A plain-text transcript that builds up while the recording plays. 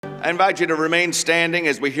I invite you to remain standing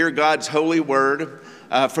as we hear God's holy word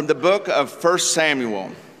from the book of 1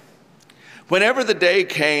 Samuel. Whenever the day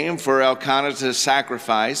came for Elkanah to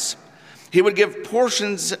sacrifice, he would give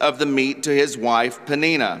portions of the meat to his wife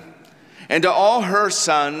Peninnah and to all her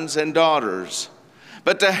sons and daughters.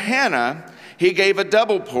 But to Hannah he gave a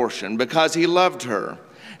double portion because he loved her,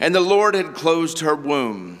 and the Lord had closed her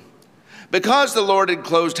womb. Because the Lord had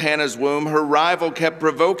closed Hannah's womb, her rival kept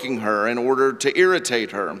provoking her in order to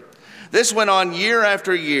irritate her. This went on year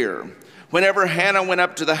after year. Whenever Hannah went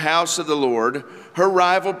up to the house of the Lord, her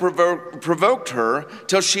rival provoked her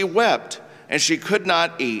till she wept, and she could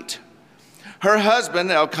not eat. Her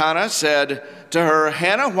husband, Elkanah, said to her,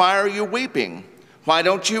 "Hannah, why are you weeping? Why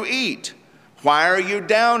don't you eat? Why are you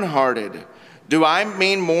downhearted? Do I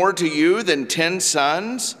mean more to you than 10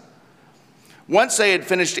 sons?" Once they had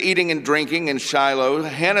finished eating and drinking in Shiloh,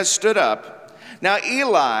 Hannah stood up. Now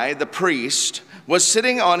Eli, the priest, was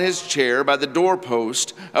sitting on his chair by the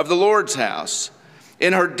doorpost of the Lord's house.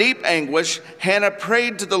 In her deep anguish, Hannah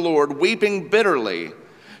prayed to the Lord, weeping bitterly.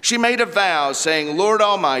 She made a vow, saying, "Lord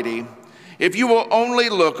Almighty, if you will only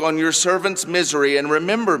look on your servant's misery and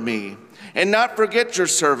remember me, and not forget your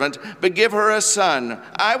servant, but give her a son,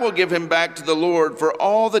 I will give him back to the Lord for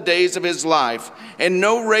all the days of his life, and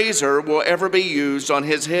no razor will ever be used on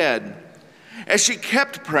his head." As she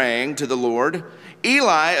kept praying to the Lord,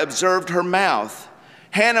 Eli observed her mouth.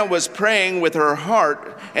 Hannah was praying with her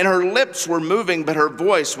heart, and her lips were moving, but her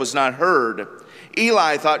voice was not heard.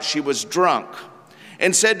 Eli thought she was drunk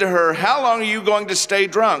and said to her, "How long are you going to stay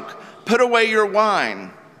drunk? Put away your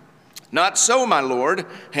wine." "Not so, my lord,"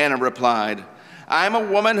 Hannah replied. "I am a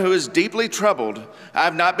woman who is deeply troubled. I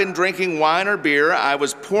have not been drinking wine or beer. I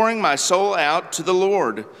was pouring my soul out to the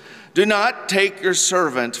Lord. Do not take your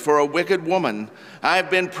servant for a wicked woman. I have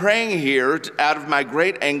been praying here out of my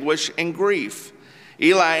great anguish and grief."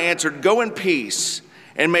 Eli answered, "Go in peace,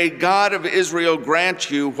 and may God of Israel grant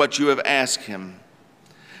you what you have asked him."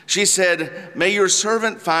 She said, "May your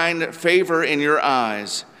servant find favor in your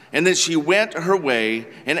eyes." And then she went her way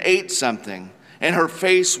and ate something, and her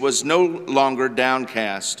face was no longer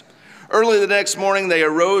downcast. Early the next morning they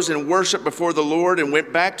arose and worshiped before the Lord and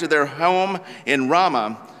went back to their home in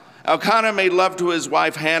Ramah. Elkanah made love to his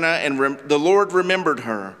wife Hannah, and the Lord remembered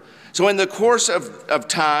her. So in the course of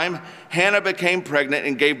time, Hannah became pregnant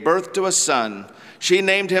and gave birth to a son. She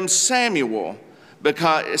named him Samuel,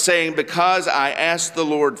 saying, "Because I asked the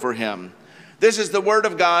Lord for him." This is the word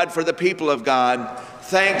of God for the people of God.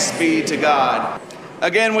 Thanks be to God.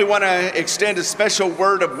 Again, we want to extend a special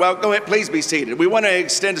word of welcome. Go ahead, please be seated. We want to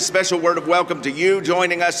extend a special word of welcome to you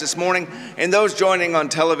joining us this morning and those joining on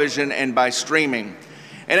television and by streaming.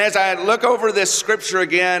 And as I look over this scripture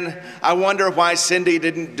again, I wonder why Cindy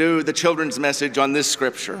didn't do the children's message on this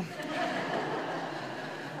scripture.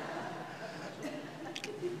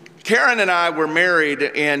 Karen and I were married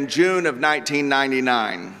in June of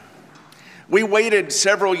 1999. We waited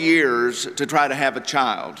several years to try to have a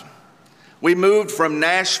child. We moved to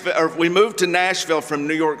Nashville from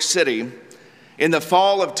New York City in the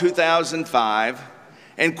fall of 2005,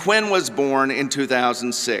 and Quinn was born in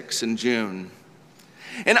 2006 in June.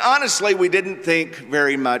 And honestly, we didn't think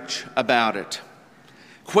very much about it.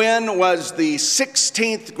 Quinn was the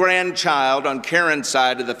 16th grandchild on Karen's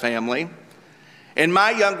side of the family, and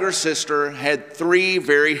my younger sister had 3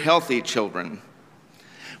 very healthy children.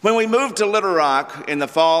 When we moved to Little Rock in the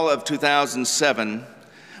fall of 2007,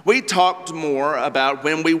 we talked more about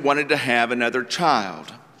when we wanted to have another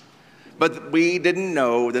child. But we didn't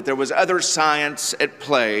know that there was other science at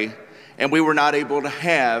play, and we were not able to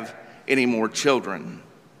have any more children.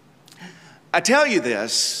 I tell you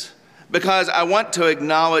this because I want to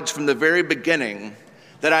acknowledge from the very beginning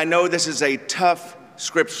that I know this is a tough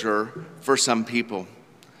scripture for some people.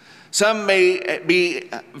 Some may be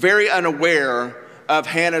very unaware of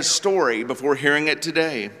Hannah's story before hearing it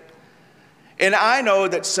today. And I know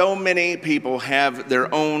that so many people have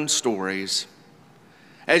their own stories.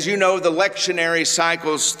 As you know, the lectionary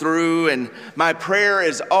cycles through, and my prayer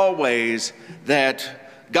is always that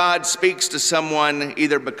God speaks to someone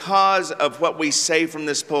either because of what we say from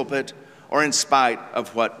this pulpit or in spite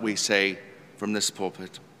of what we say from this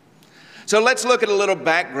pulpit. So let's look at a little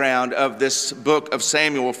background of this book of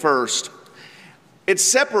Samuel first. It's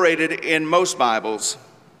separated in most Bibles.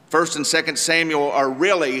 1 and 2 Samuel are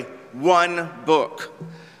really one book.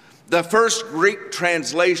 The first Greek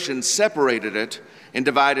translation separated it and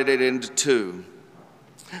divided it into 2.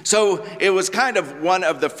 So it was kind of one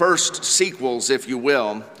of the first sequels, if you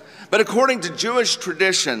will. But according to Jewish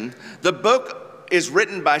tradition, the book is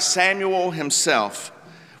written by Samuel himself,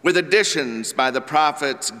 with additions by the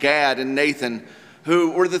prophets Gad and Nathan,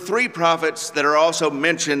 who were the three prophets that are also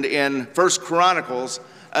mentioned in 1 Chronicles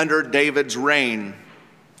under David's reign.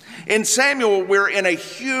 In Samuel, we're in a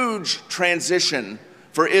huge transition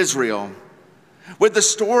for Israel. With the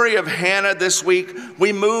story of Hannah this week,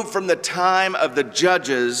 we move from the time of the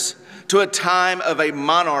judges to a time of a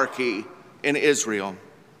monarchy in Israel.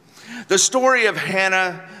 The story of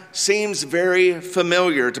Hannah seems very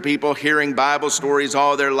familiar to people hearing Bible stories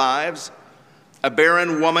all their lives. A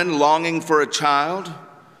barren woman longing for a child.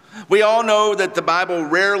 We all know that the Bible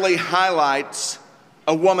rarely highlights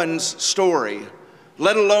a woman's story,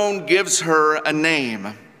 let alone gives her a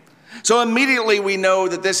name. So immediately we know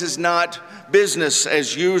that this is not business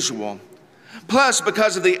as usual. Plus,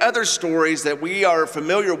 because of the other stories that we are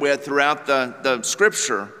familiar with throughout the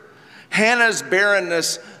scripture, Hannah's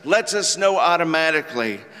barrenness lets us know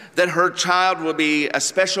automatically that her child will be a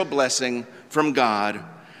special blessing from God,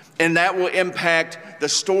 and that will impact the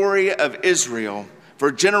story of Israel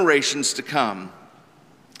for generations to come.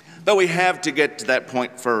 But we have to get to that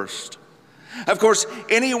point first. Of course,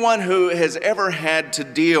 anyone who has ever had to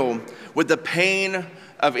deal with the pain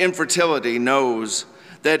of infertility knows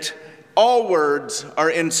that all words are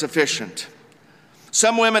insufficient.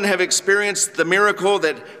 Some women have experienced the miracle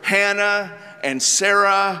that Hannah and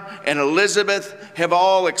Sarah and Elizabeth have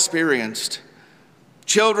all experienced.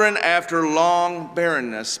 Children after long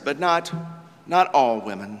barrenness, but not all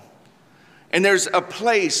women. And there's a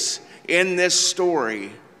place in this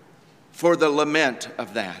story for the lament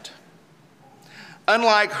of that.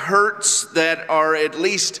 Unlike hurts that are at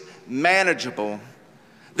least manageable,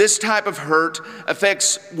 this type of hurt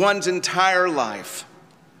affects one's entire life,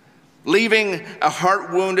 leaving a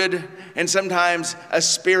heart wounded and sometimes a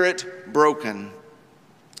spirit broken.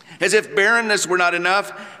 As if barrenness were not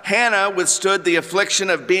enough, Hannah withstood the affliction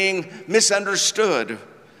of being misunderstood.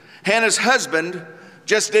 Hannah's husband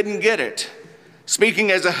just didn't get it.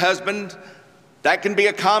 Speaking as a husband, that can be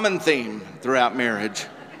a common theme throughout marriage.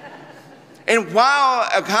 And while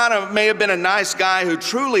Elkanah may have been a nice guy who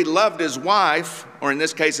truly loved his wife, or in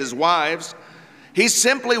this case his wives, he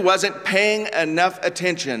simply wasn't paying enough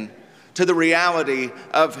attention to the reality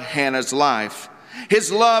of Hannah's life.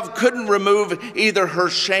 His love couldn't remove either her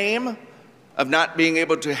shame of not being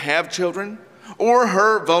able to have children or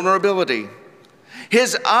her vulnerability.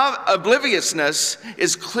 His obliviousness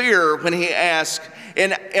is clear when he asks,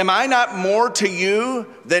 "And am I not more to you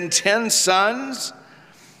than 10 sons?"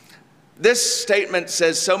 This statement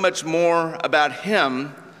says so much more about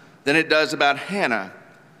him than it does about Hannah.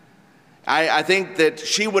 I think that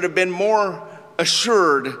she would have been more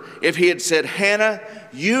assured if he had said, "Hannah,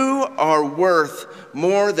 you are worth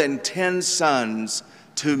more than 10 sons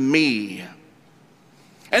to me."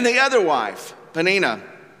 And the other wife, Peninnah,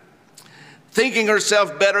 thinking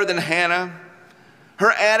herself better than Hannah,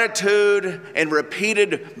 her attitude and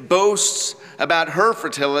repeated boasts about her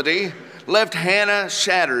fertility left Hannah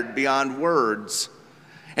shattered beyond words.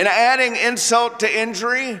 And adding insult to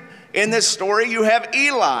injury, in this story you have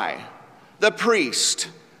Eli, the priest,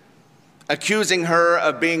 accusing her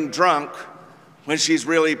of being drunk when she's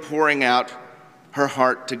really pouring out her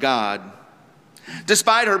heart to God.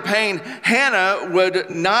 Despite her pain, Hannah would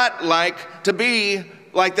not like to be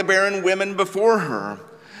like the barren women before her.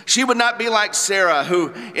 She would not be like Sarah,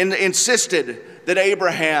 who insisted that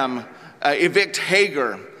Abraham evict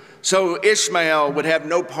Hagar so Ishmael would have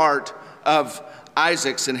no part of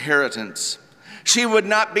Isaac's inheritance. She would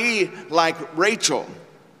not be like Rachel,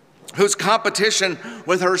 whose competition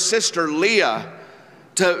with her sister Leah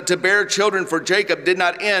to bear children for Jacob did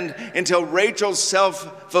not end until Rachel's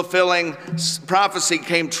self-fulfilling prophecy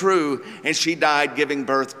came true and she died giving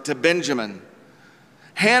birth to Benjamin.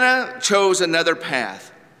 Hannah chose another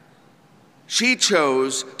path. She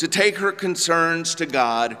chose to take her concerns to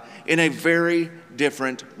God in a very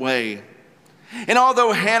different way. And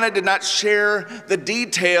although Hannah did not share the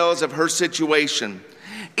details of her situation,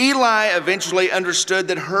 Eli eventually understood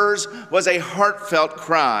that hers was a heartfelt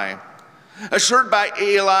cry. Assured by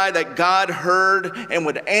Eli that God heard and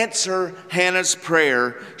would answer Hannah's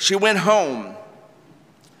prayer, she went home.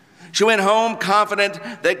 She went home confident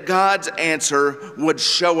that God's answer would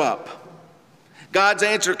show up. God's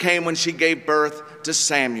answer came when she gave birth to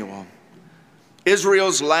Samuel,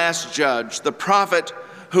 Israel's last judge, the prophet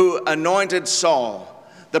who anointed Saul,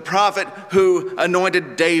 the prophet who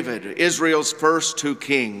anointed David, Israel's first 2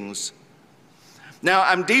 kings. Now,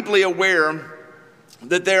 I'm deeply aware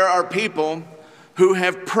that there are people who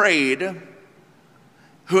have prayed,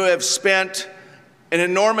 who have spent an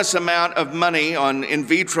enormous amount of money on in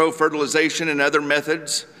vitro fertilization and other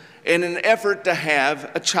methods in an effort to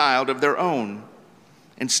have a child of their own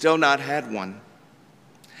and still not had one.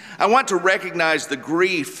 I want to recognize the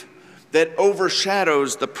grief that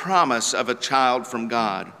overshadows the promise of a child from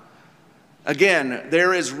God. Again,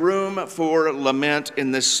 there is room for lament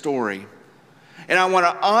in this story. And I want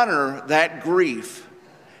to honor that grief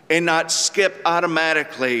and not skip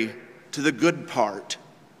automatically to the good part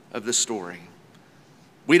of the story.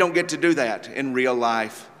 We don't get to do that in real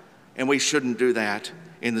life, and we shouldn't do that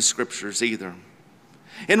in the scriptures either.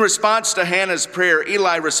 In response to Hannah's prayer,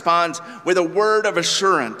 Eli responds with a word of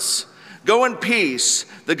assurance. Go in peace.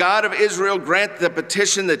 The God of Israel grant the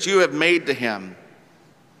petition that you have made to him.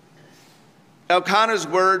 Elkanah's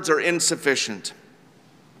words are insufficient.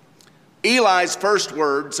 Eli's first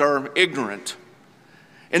words are ignorant.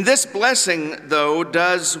 And this blessing, though,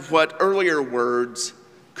 does what earlier words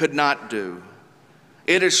could not do.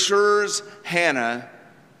 It assures Hannah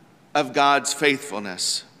of God's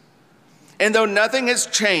faithfulness. And though nothing has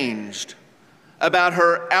changed about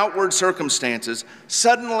her outward circumstances,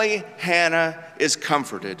 suddenly Hannah is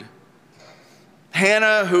comforted.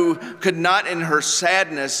 Hannah, who could not in her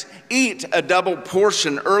sadness eat a double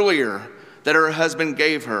portion earlier that her husband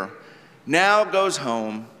gave her, now goes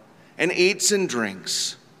home and eats and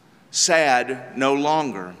drinks, sad no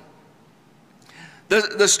longer.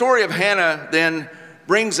 The story of Hannah then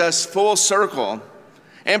brings us full circle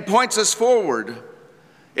and points us forward.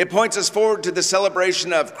 It points us forward to the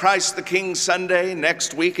celebration of Christ the King Sunday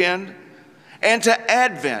next weekend and to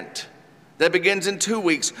Advent that begins in 2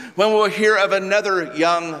 weeks when we'll hear of another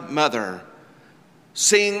young mother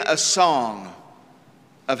sing a song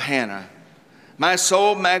of Hannah. My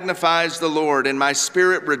soul magnifies the Lord, and my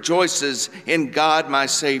spirit rejoices in God my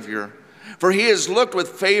Savior. For he has looked with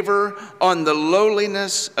favor on the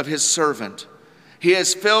lowliness of his servant. He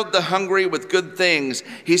has filled the hungry with good things.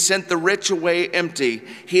 He sent the rich away empty.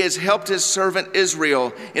 He has helped his servant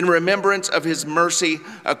Israel in remembrance of his mercy,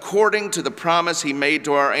 according to the promise he made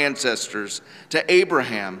to our ancestors, to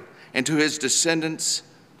Abraham and to his descendants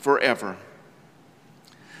forever.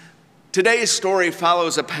 Today's story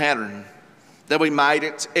follows a pattern that we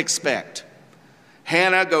might expect.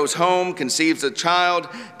 Hannah goes home, conceives a child,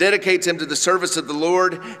 dedicates him to the service of the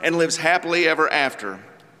Lord, and lives happily ever after.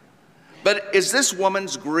 But is this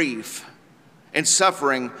woman's grief and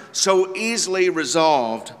suffering so easily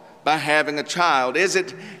resolved by having a child? Is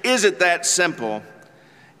it that simple?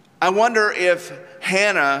 I wonder if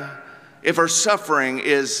her suffering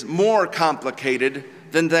is more complicated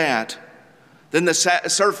than that, than the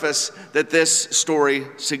surface that this story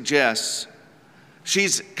suggests.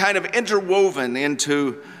 She's kind of interwoven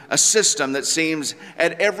into a system that seems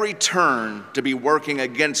at every turn to be working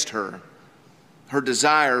against her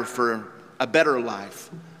desire for a better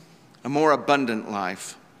life, a more abundant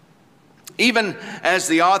life. Even as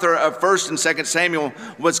the author of 1 and 2 Samuel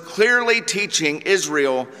was clearly teaching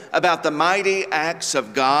Israel about the mighty acts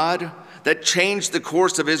of God that changed the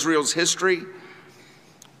course of Israel's history,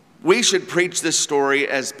 we should preach this story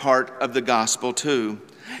as part of the gospel too.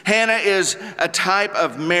 Hannah is a type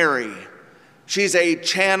of Mary. She's a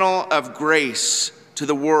channel of grace to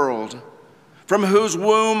the world, from whose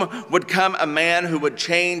womb would come a man who would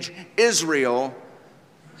change Israel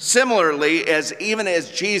similarly as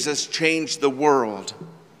Jesus changed the world.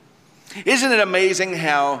 Isn't it amazing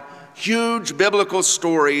how huge biblical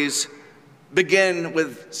stories begin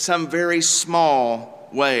with some very small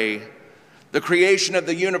way? The creation of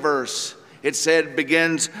the universe, it said,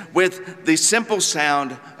 begins with the simple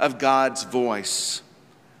sound of God's voice.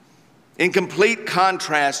 In complete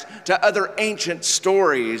contrast to other ancient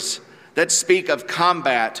stories that speak of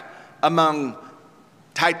combat among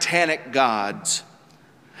titanic gods.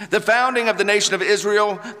 The founding of the nation of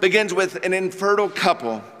Israel begins with an infertile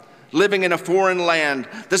couple living in a foreign land.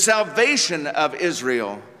 The salvation of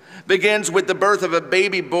Israel begins with the birth of a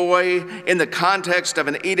baby boy in the context of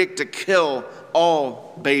an edict to kill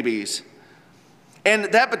all babies. And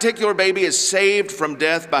that particular baby is saved from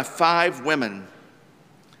death by 5 women,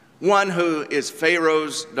 one who is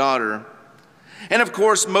Pharaoh's daughter. And of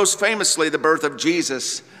course, most famously, the birth of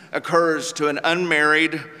Jesus occurs to an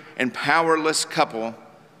unmarried and powerless couple,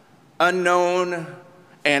 unknown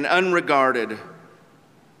and unregarded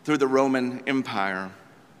through the Roman Empire.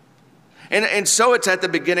 And so it's at the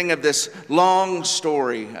beginning of this long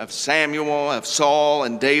story of Samuel, of Saul,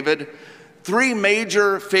 and David, 3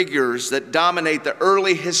 major figures that dominate the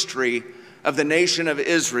early history of the nation of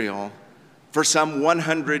Israel for some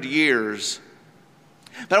 100 years.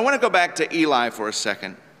 But I want to go back to Eli for a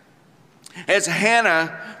second. As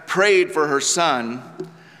Hannah prayed for her son,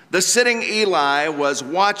 the sitting Eli was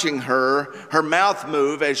watching her mouth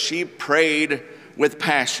move as she prayed with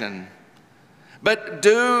passion. But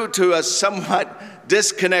due to a somewhat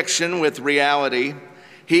disconnection with reality,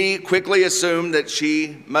 he quickly assumed that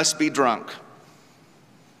she must be drunk.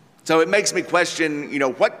 So it makes me question,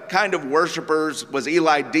 what kind of worshipers was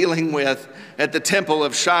Eli dealing with at the temple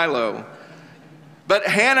of Shiloh? But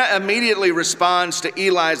Hannah immediately responds to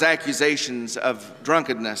Eli's accusations of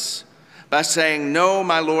drunkenness by saying, "No,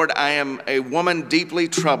 my Lord, I am a woman deeply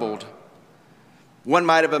troubled." One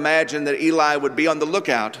might have imagined that Eli would be on the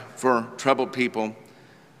lookout for troubled people.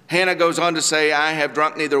 Hannah goes on to say, "I have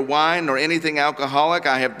drunk neither wine nor anything alcoholic.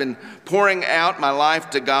 I have been pouring out my life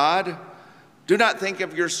to God. Do not think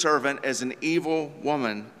of your servant as an evil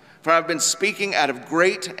woman, for I've been speaking out of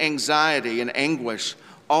great anxiety and anguish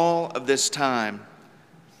all of this time."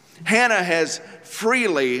 Hannah has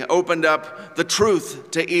freely opened up the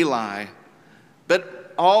truth to Eli,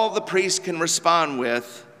 but all the priest can respond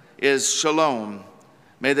with is, "Shalom.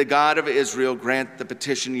 May the God of Israel grant the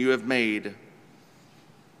petition you have made."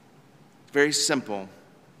 Very simple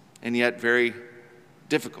and yet very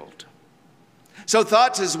difficult. So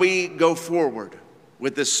thoughts as we go forward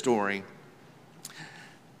with this story.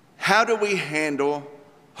 How do we handle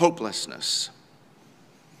hopelessness?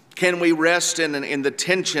 Can we rest in the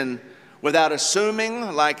tension without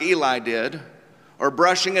assuming like Eli did, or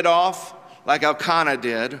brushing it off like Elkanah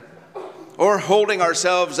did, or holding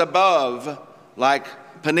ourselves above like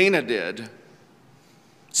Peninnah did?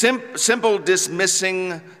 Simple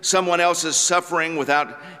dismissing someone else's suffering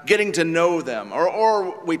without getting to know them,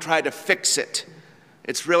 or we try to fix it.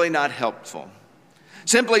 It's really not helpful.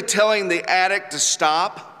 Simply telling the addict to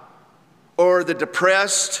stop, or the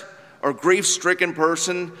depressed or grief-stricken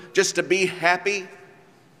person just to be happy,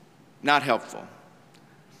 not helpful.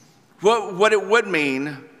 What it would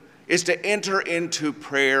mean is to enter into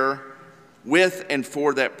prayer with and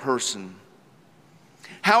for that person.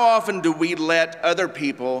 How often do we let other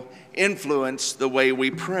people influence the way we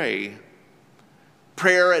pray?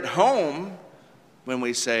 Prayer at home, when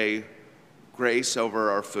we say grace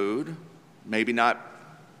over our food, maybe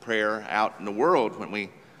not prayer out in the world when we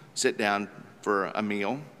sit down for a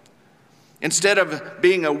meal. Instead of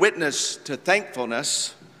being a witness to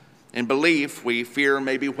thankfulness and belief, we fear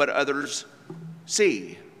maybe what others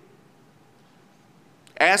see.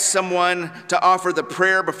 Ask someone to offer the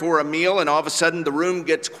prayer before a meal and all of a sudden the room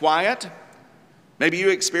gets quiet. Maybe you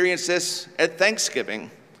experience this at Thanksgiving.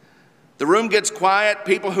 The room gets quiet,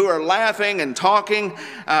 people who are laughing and talking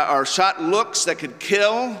are shot looks that could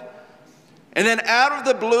kill. And then out of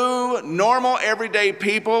the blue, normal everyday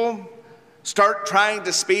people start trying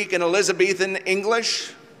to speak in Elizabethan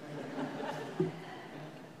English.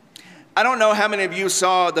 I don't know how many of you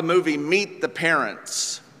saw the movie Meet the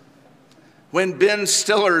Parents. When Ben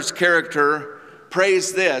Stiller's character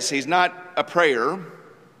prays this, he's not a prayer,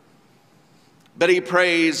 but he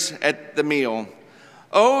prays at the meal.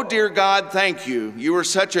 "Oh, dear God, thank you. You are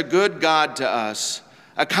such a good God to us,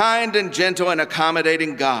 a kind and gentle and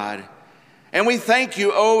accommodating God. And we thank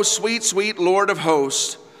you, oh, sweet, sweet Lord of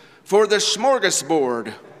hosts, for the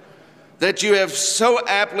smorgasbord that you have so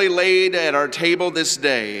aptly laid at our table this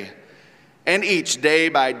day, and each day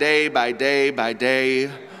by day by day by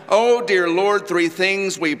day. Oh, dear Lord, three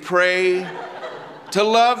things we pray: to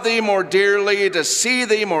love thee more dearly, to see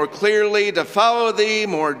thee more clearly, to follow thee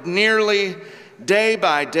more nearly, day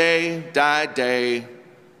by day, day.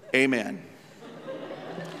 Amen."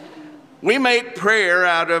 We make prayer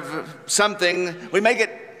out of something, we make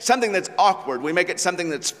it something that's awkward. We make it something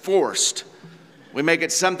that's forced. We make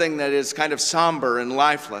it something that is kind of somber and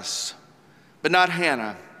lifeless. But not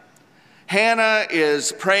Hannah. Hannah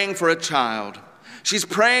is praying for a child. She's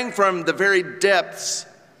praying from the very depths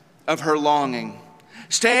of her longing.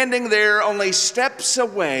 Standing there only steps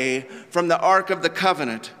away from the Ark of the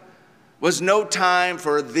Covenant was no time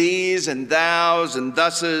for these and thous and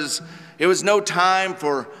thuses. It was no time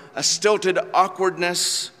for a stilted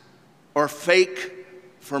awkwardness or fake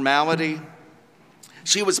formality.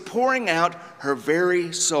 She was pouring out her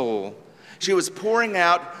very soul. She was pouring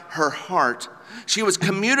out her heart. She was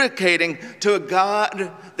communicating to a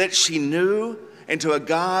God that she knew and to a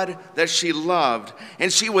God that she loved.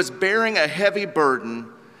 And she was bearing a heavy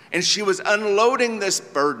burden, and she was unloading this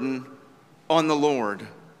burden on the Lord.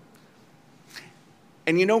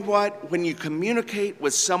 And you know what? When you communicate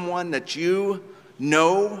with someone that you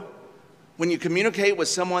know, when you communicate with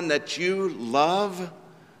someone that you love,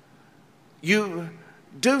 you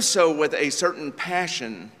do so with a certain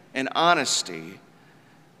passion and honesty,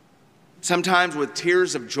 sometimes with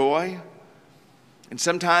tears of joy and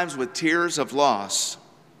sometimes with tears of loss.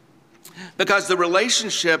 Because the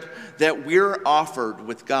relationship that we're offered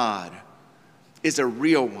with God is a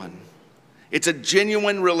real one. It's a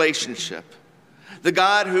genuine relationship. The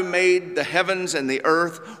God who made the heavens and the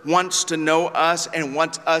earth wants to know us and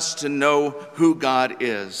wants us to know who God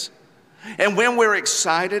is. And when we're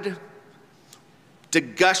excited to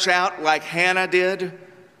gush out like Hannah did,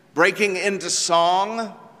 breaking into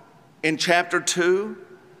song in chapter 2,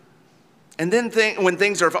 and then when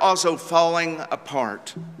things are also falling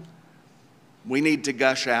apart, we need to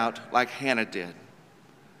gush out like Hannah did.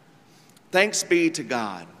 Thanks be to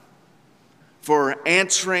God for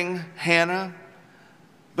answering Hannah,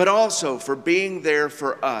 but also for being there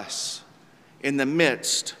for us in the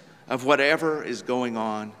midst of whatever is going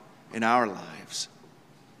on in our lives.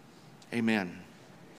 Amen.